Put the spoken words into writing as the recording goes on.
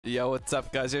Yo, what's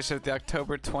up, guys? Here's with the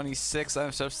October 26th.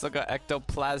 I'm still got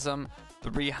Ectoplasm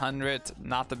 300.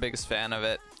 Not the biggest fan of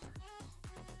it.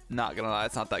 Not gonna lie,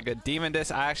 it's not that good. Demon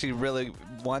Disc, I actually really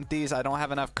want these. I don't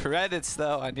have enough credits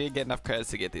though. I need to get enough credits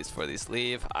to get these for these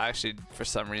leave. I actually, for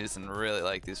some reason, really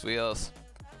like these wheels.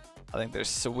 I think they're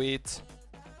sweet.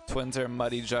 Twinser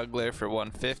Muddy Juggler for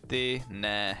 150.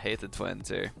 Nah, hate the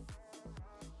Twinser.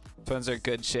 Twinser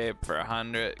good shape for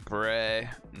 100. Gray.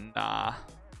 Nah.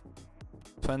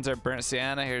 Twinser Burnt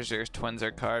Sienna. Here's your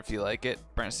Twinser card if you like it.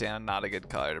 Burnt Sienna, not a good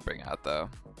color to bring out though.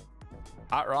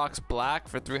 Hot Rocks Black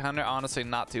for 300. Honestly,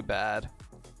 not too bad.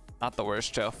 Not the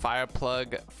worst, Joe.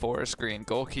 Fireplug Forest Green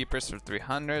Goalkeepers for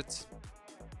 300.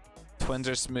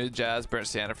 Twinser Smooth Jazz Burnt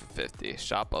Sienna for 50.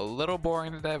 Shop a little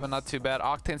boring today, but not too bad.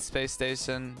 Octane Space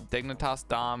Station, Dignitas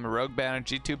Dom, Rogue Banner,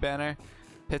 G2 Banner,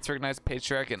 Pittsburgh Knights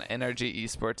Patriarch, and NRG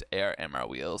Esports AR/MR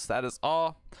wheels. That is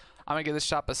all. I'm gonna give this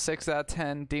shop a 6 out of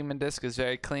 10. Demon Disc is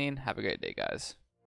very clean. Have a great day, guys.